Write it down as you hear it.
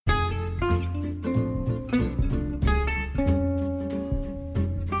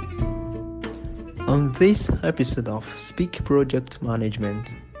On this episode of Speak Project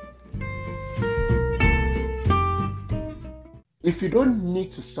Management. If you don't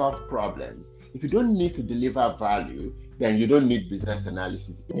need to solve problems, if you don't need to deliver value, then you don't need business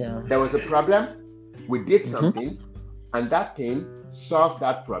analysis. Yeah. There was a problem, we did something, and that thing solved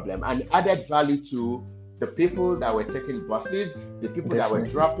that problem and added value to the people that were taking buses, the people that were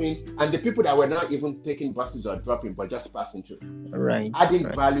dropping, and the people that were not even taking buses or dropping, but just passing through. Right.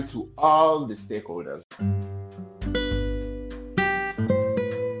 Adding value to all the stakeholders.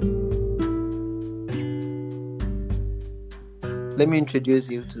 Let me introduce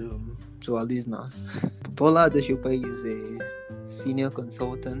you to our listeners. Bola Adesope is a senior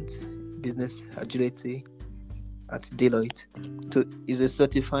consultant, business agility at Deloitte. So he's a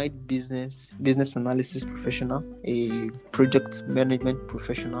certified business analysis professional, a project management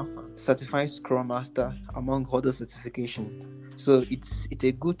professional, certified Scrum Master, among other certifications. So it's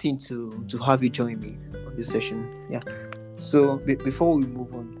a good thing to have you join me on this session. Yeah. So before we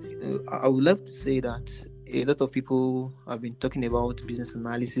move on, I would like to say that a lot of people have been talking about business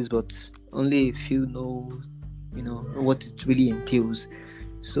analysis, but only a few know what it really entails.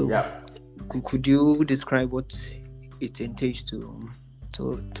 So could you describe what it entails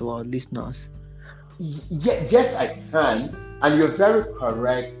to our listeners? Yes, I can. And you're very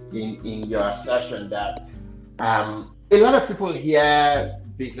correct in your assertion that a lot of people hear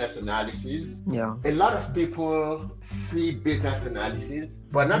business analysis. Yeah. A lot of people see business analysis,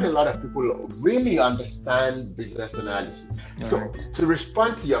 but not a lot of people really understand business analysis. To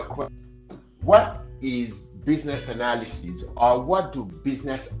respond to your question, what is business analysis, or what do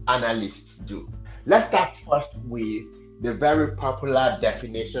business analysts do? Let's start first with the very popular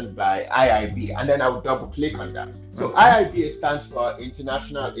definition by IIB, and then I'll double click on that. So IIB stands for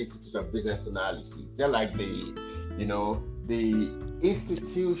International Institute of Business Analysis. They're like the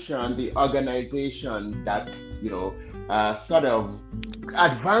institution, the organization that sort of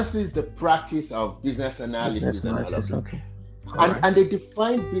advances the practice of business analysis. And they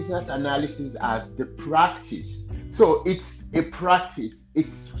define business analysis as the practice. So it's a practice.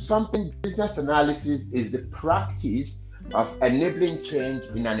 It's something. Business analysis is the practice of enabling change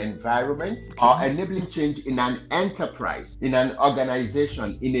in an environment, or enabling change in an enterprise, in an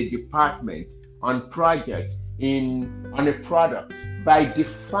organization, in a department, on projects, on a product, by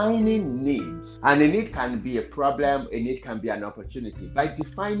defining needs. And a need can be a problem, a need can be an opportunity. By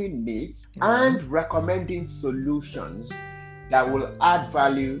defining needs and recommending solutions that will add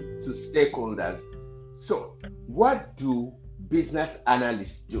value to stakeholders. So what do business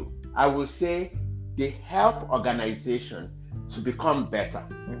analysts do? I will say they help organizations to become better.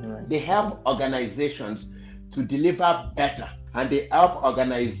 They help organizations to deliver better, and they help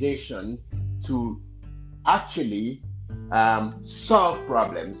organizations to actually solve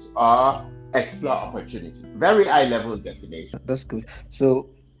problems or explore opportunities. Very high level definition. That's good. So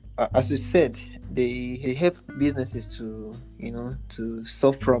as you said, they help businesses to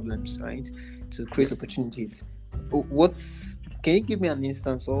solve problems, right? To create opportunities. Can you give me an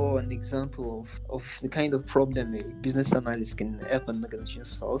instance or an example of the kind of problem a business analyst can help an organization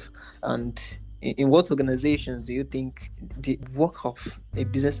solve? And in what organizations do you think the work of a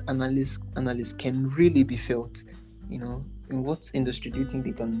business analyst can really be felt? In what industry do you think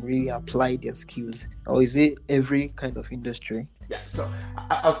they can really apply their skills? Or is it every kind of industry? Yeah, so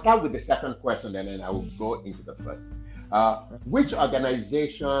I'll start with the second question and then I will go into the first. Which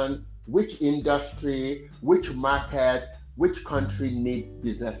organization, which industry, which market, which country needs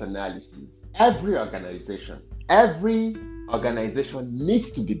business analysis? Every organization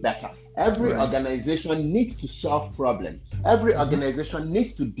needs to be better. Every organization needs to solve problems. Every organization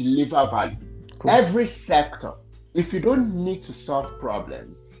needs to deliver value. Every sector. If you don't need to solve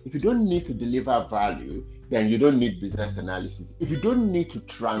problems, if you don't need to deliver value, then you don't need business analysis. If you don't need to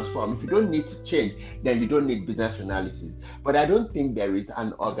transform, if you don't need to change, then you don't need business analysis. But I don't think there is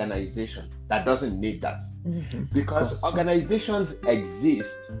an organization that doesn't need that. Because organizations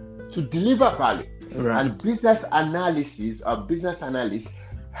exist to deliver value. And business analysis or business analysts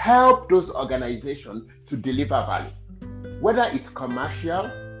help those organizations to deliver value. Whether it's commercial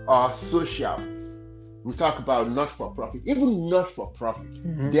or social. We talk about not-for-profit, even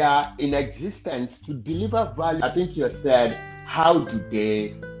not-for-profit. They are in existence to deliver value. I think you said, how do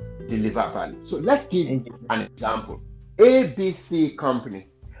they deliver value? So let's give an example. ABC company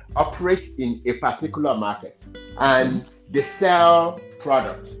operates in a particular market and they sell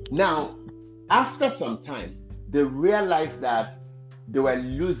products. Now, after some time, they realized that they were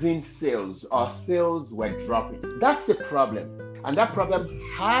losing sales or sales were dropping. That's a problem. And that problem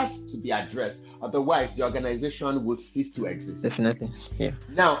has to be addressed. Otherwise, the organization will cease to exist. Definitely. Yeah.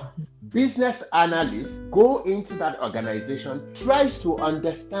 Now, business analysts go into that organization, tries to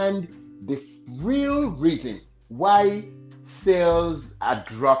understand the real reason why sales are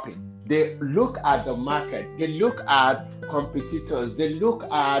dropping. They look at the market, they look at competitors, they look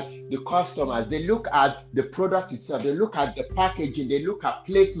at the customers, they look at the product itself, they look at the packaging, they look at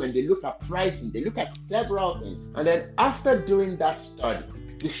placement, they look at pricing, they look at several things. And then after doing that study,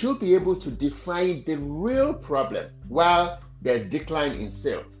 they should be able to define the real problem while there's decline in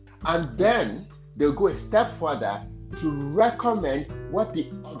sale. And then they'll go a step further to recommend what the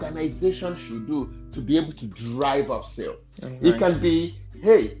organization should do to be able to drive up sale. Right. It can be,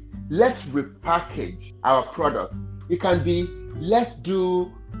 hey, let's repackage our product. It can be, let's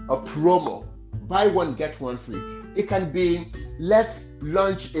do a promo, buy one, get one free. It can be, let's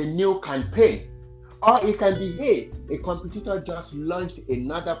launch a new campaign. Or it can be, hey, a competitor just launched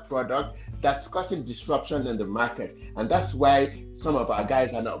another product that's causing disruption in the market. And that's why some of our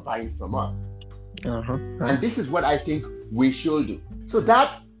guys are not buying from us. Right. And this is what I think we should do. So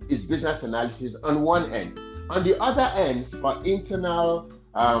that is business analysis on one end. On the other end, for internal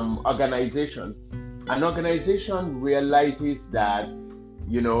organization, an organization realizes that,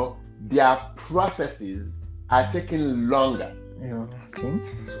 their processes are taking longer. Okay.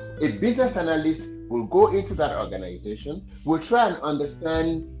 A business analyst will go into that organization, will try and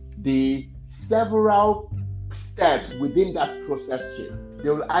understand the several steps within that process chain. They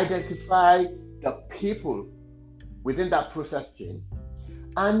will identify the people within that process chain,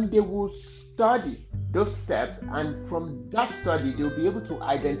 and they will study those steps, and from that study they'll be able to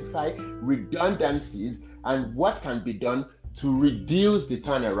identify redundancies and what can be done to reduce the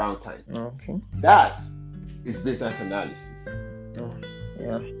turnaround time. Okay. That is business analysis. Oh,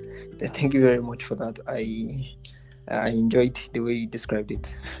 yeah. Thank you very much for that. I enjoyed the way you described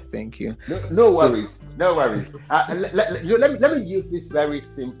it. Thank you. No worries. Let me use this very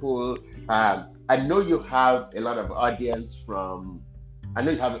simple. I know you have a lot of audience from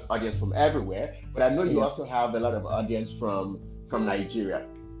everywhere, but I know you also have a lot of audience from Nigeria.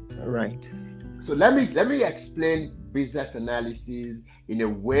 Right. So let me explain business analysis in a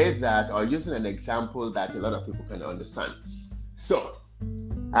way that, or using an example that a lot of people can understand. So,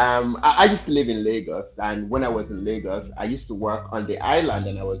 I used to live in Lagos, and when I was in Lagos, I used to work on the island,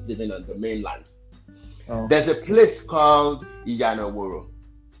 and I was living on the mainland. Oh. There's a place called Iyanaworo.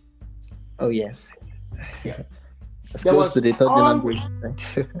 Oh yes. Yeah. It's close to the third mainland bridge.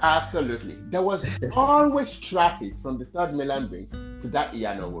 Right? Absolutely. There was always traffic from the third mainland bridge to that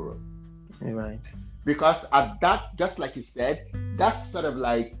Iyanaworo. Right. Because at that, just like you said, that's sort of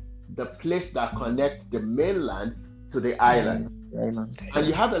like the place that connects the mainland to the island. And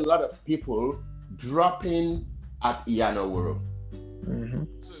you have a lot of people dropping at Iyanaworo. Mm-hmm.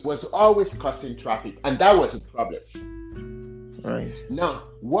 So it was always causing traffic, and that was a problem. Right. Now,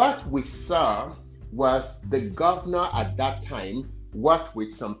 what we saw was the governor at that time worked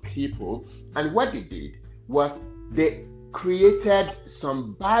with some people, and what they did was they created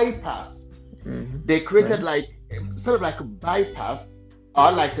some bypass. Mm-hmm. They created sort of like a bypass,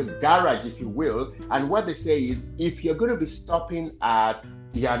 or like a garage, if you will. And what they say is, if you're going to be stopping at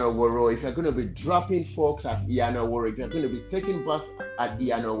Iyanaworo, if you're going to be dropping folks at Iyanaworo, if you're going to be taking bus at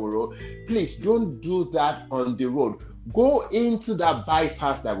Iyanaworo, please don't do that on the road. Go into that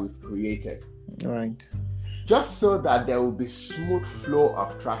bypass that we've created. Right. Just so that there will be smooth flow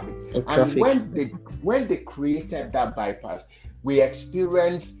of traffic. And when they created that bypass, we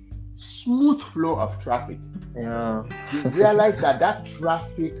experienced smooth flow of traffic. Yeah. We realized that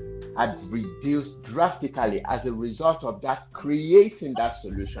traffic had reduced drastically as a result of that, creating that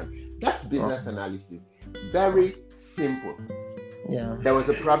solution. That's business analysis. Very simple. Yeah. There was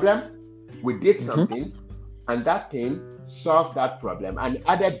a problem, we did something, and that thing solved that problem and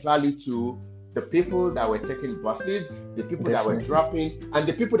added value to the people that were taking buses, the people that were dropping, and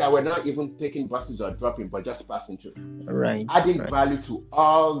the people that were not even taking buses or dropping, but just passing through. Right. Adding value to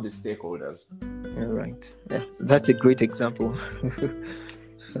all the stakeholders. Right. Yeah, that's a great example.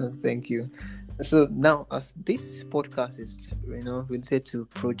 Thank you. So now, as this podcast is, related to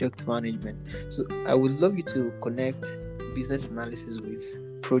project management, so I would love you to connect business analysis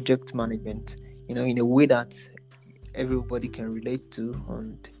with project management, in a way that everybody can relate to,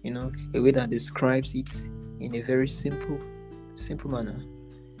 and a way that describes it in a very simple manner.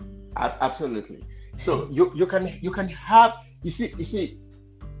 Absolutely. So you can have you see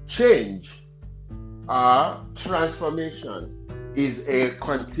change, transformation is a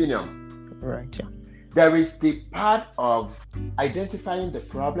continuum. Right. Yeah. There is the part of identifying the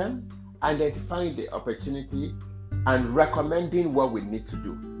problem, identifying the opportunity, and recommending what we need to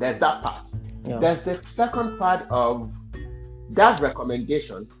do. There's that part. Yeah. There's the second part of that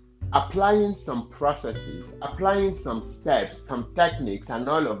recommendation, applying some processes, applying some steps, some techniques, and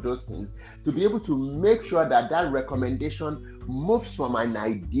all of those things to be able to make sure that that recommendation moves from an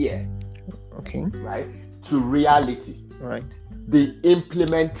idea, okay, right, to reality. Right. The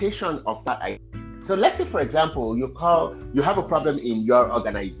implementation of that idea. So let's say, for example, you have a problem in your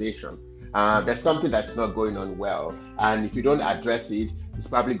organization. There's something that's not going on well, and if you don't address it, it's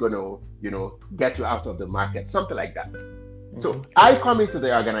probably going to, get you out of the market, something like that. So I come into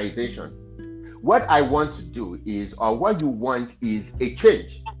the organization. What I want to do is, or what you want is a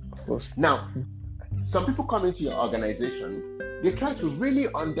change. Of course. Now, some people come into your organization, they try to really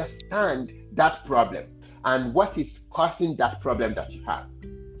understand that problem and what is causing that problem that you have.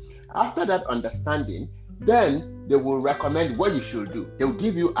 After that understanding, then they will recommend what you should do. They will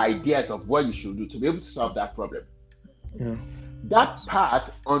give you ideas of what you should do to be able to solve that problem. Yeah. That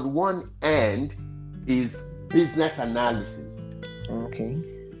part on one end is business analysis. Okay.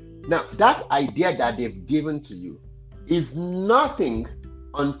 Now, that idea that they've given to you is nothing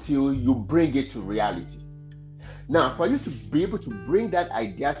until you bring it to reality. Now, for you to be able to bring that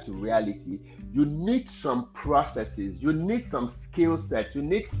idea to reality, you need some processes, you need some skill sets, you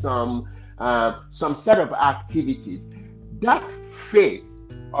need some set of activities. That phase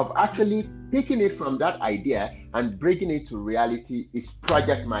of actually picking it from that idea and bringing it to reality is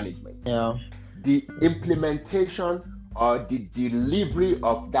project management. Yeah. The implementation or the delivery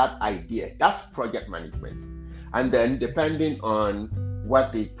of that idea, that's project management. And then depending on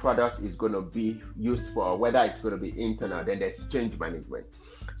what the product is going to be used for, whether it's going to be internal, then there's change management.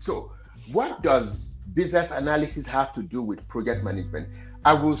 So what does business analysis have to do with project management?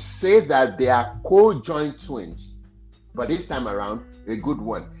 I will say that they are co-joint twins, but this time around, a good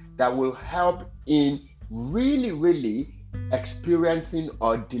one that will help in really, really experiencing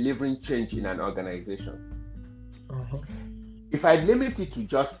or delivering change in an organization. If I limit it to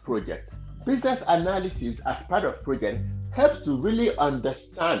just project, business analysis as part of project helps to really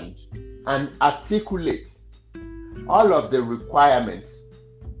understand and articulate all of the requirements,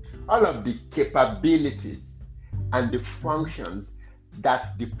 all of the capabilities and the functions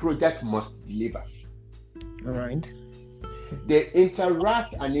that the project must deliver. All right. They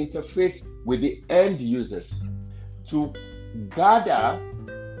interact and interface with the end users to gather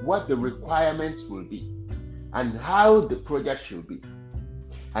what the requirements will be and how the project should be.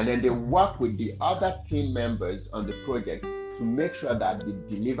 And then they work with the other team members on the project to make sure that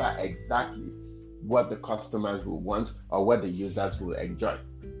they deliver exactly what the customers will want or what the users will enjoy.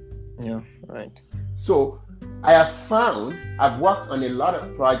 Yeah, right. So I have found, I've worked on a lot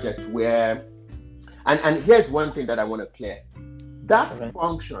of projects where, and here's one thing that I want to clear. That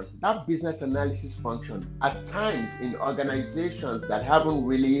function, that business analysis function, at times in organizations that haven't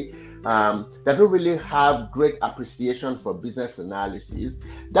really, that don't really have great appreciation for business analysis,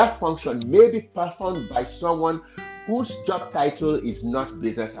 that function may be performed by someone whose job title is not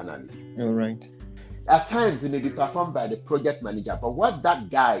business analyst. All right. At times, it may be performed by the project manager, but what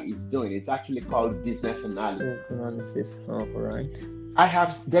that guy is doing is actually called business analysis. Business analysis. All right.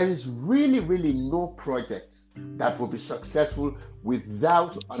 There is really, really no project that will be successful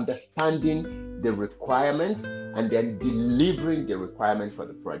without understanding the requirements and then delivering the requirements for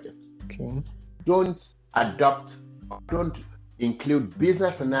the project. Okay. Don't include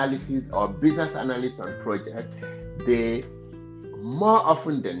business analysis or business analysts on project. They, more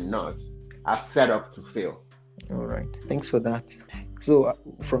often than not, are set up to fail. All right. Thanks for that. So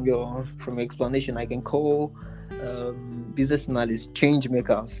from your explanation, I can call business analysts change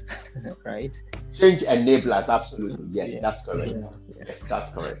makers, right? Change enablers, absolutely. Yes, that's correct. Yeah. Yes,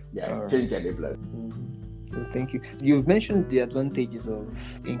 that's correct. Yeah, right. Change enablers. So thank you. You've mentioned the advantages of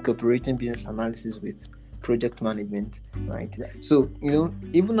incorporating business analysis with project management, right? Yeah. So,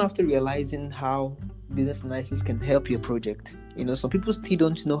 even after realizing how business analysis can help your project, some people still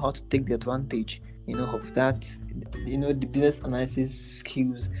don't know how to take the advantage, of that, the business analysis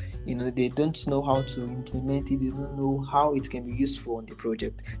skills. They don't know how to implement it. They don't know how it can be useful on the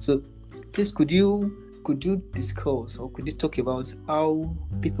project. So please, could you discuss or could you talk about how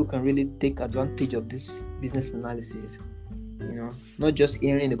people can really take advantage of this business analysis? Not just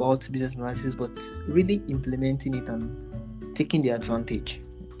hearing about business analysis, but really implementing it and taking the advantage,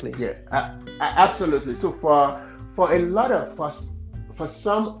 please. Yeah, absolutely. So for a lot of us, for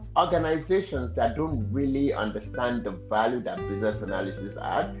some organizations that don't really understand the value that business analysis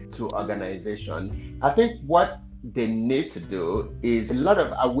add to organization, I think what they need to do is a lot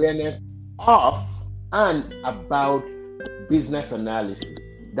of awareness of and about business analysis.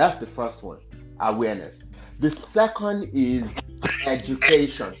 That's the first one, awareness. The second is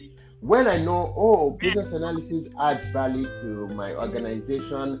education. When I know, business analysis adds value to my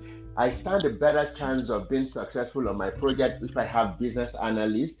organization, I stand a better chance of being successful on my project if I have business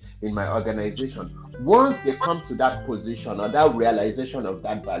analysts in my organization. Once they come to that position or that realization of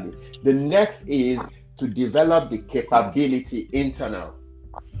that value, the next is to develop the capability internal.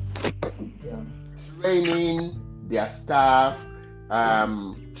 Training their staff,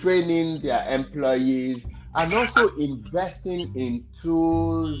 training their employees, and also investing in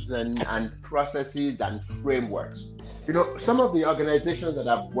tools and processes and frameworks. Some of the organizations that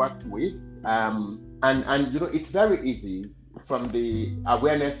I've worked with, it's very easy from the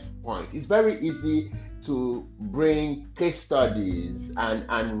awareness point. It's very easy to bring case studies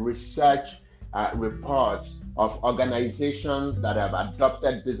and research reports of organizations that have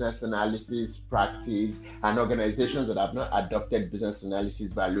adopted business analysis practice and organizations that have not adopted business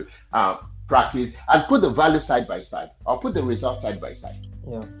analysis value practice, and put the value side by side or put the result side by side.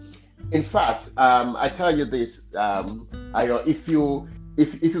 Yeah. In fact, I tell you this, if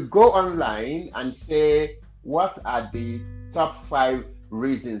you go online and say what are the top 5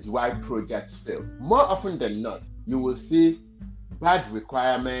 reasons why projects fail, more often than not, you will see bad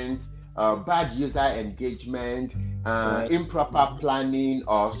requirements, bad user engagement, improper planning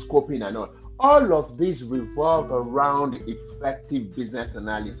or scoping and all. All of these revolve around effective business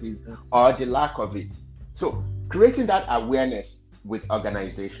analysis or the lack of it. So creating that awareness with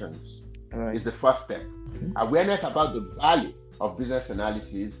organizations is the first step. Awareness about the value of business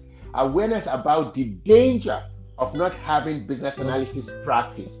analysis, awareness about the danger of not having business analysis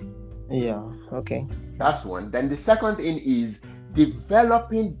practice. Yeah, okay. That's one. Then the second thing is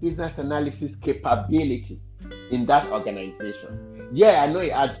developing business analysis capability in that organization. Yeah, I know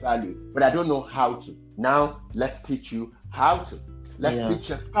it adds value, but I don't know how to. Now, let's teach you how to. Let's teach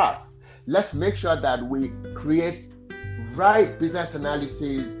your staff. Let's make sure that we create right business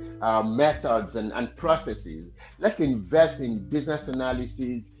analysis methods and processes. Let's invest in business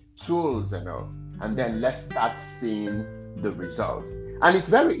analysis tools and all. And then let's start seeing the result. And it's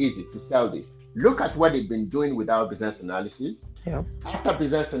very easy to sell this. Look at what they've been doing with our business analysis. Yeah. After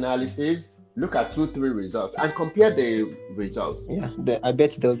business analysis, look at 2-3 results and compare the results. Yeah, I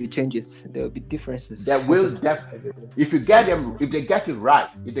bet there will be changes. There will be differences. There will definitely. If they get it right,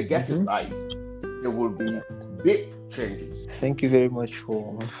 there will be big changes. Thank you very much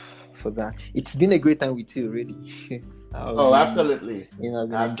for that. It's been a great time with you, really. Absolutely. I've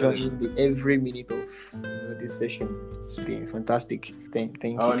been enjoying every minute of this session. It's been fantastic. Thank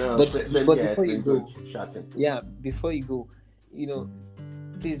you. No, but before you go, before you go,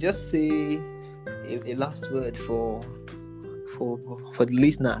 please just say a last word for the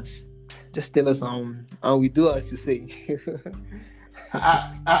listeners. Just tell us and we do as you say.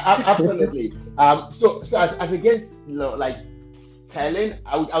 Absolutely. So as against telling,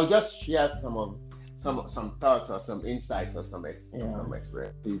 I'll just share some thoughts or some insights or some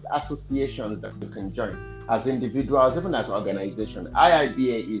experiences, associations that you can join as individuals, even as organizations.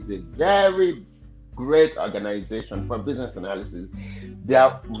 IIBA is a very great organization for business analysis.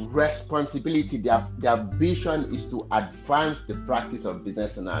 Their responsibility, their vision is to advance the practice of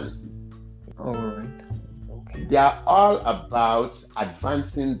business analysis. All right. Okay. They are all about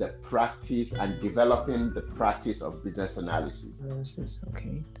advancing the practice and developing the practice of business analysis.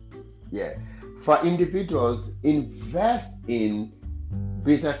 Okay. Yeah. For individuals, invest in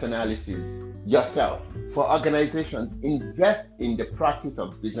business analysis yourself. For organizations, invest in the practice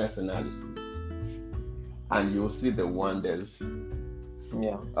of business analysis. And you'll see the wonders.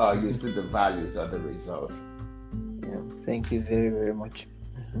 Yeah. You'll see the values of the results. Yeah. Thank you very, very much.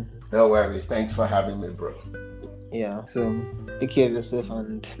 No worries. Thanks for having me, bro. Yeah. So take care of yourself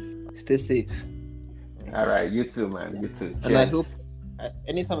and stay safe. All right. You too, man. You too. And I hope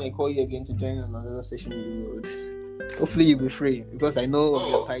anytime I call you again to join another session, you would. Hopefully you'll be free because I know of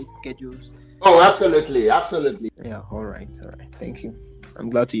your tight schedules. Oh, absolutely. Yeah. All right. Thank you. I'm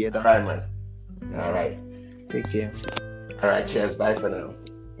glad to hear that. All right, man. All right. Take care. All right. Cheers. Bye for now.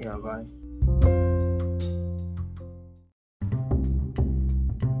 Yeah. Bye.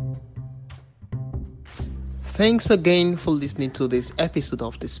 Thanks again for listening to this episode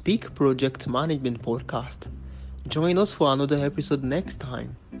of the Speak Project Management Podcast. Join us for another episode next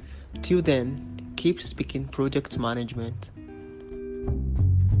time. Till then, keep speaking project management.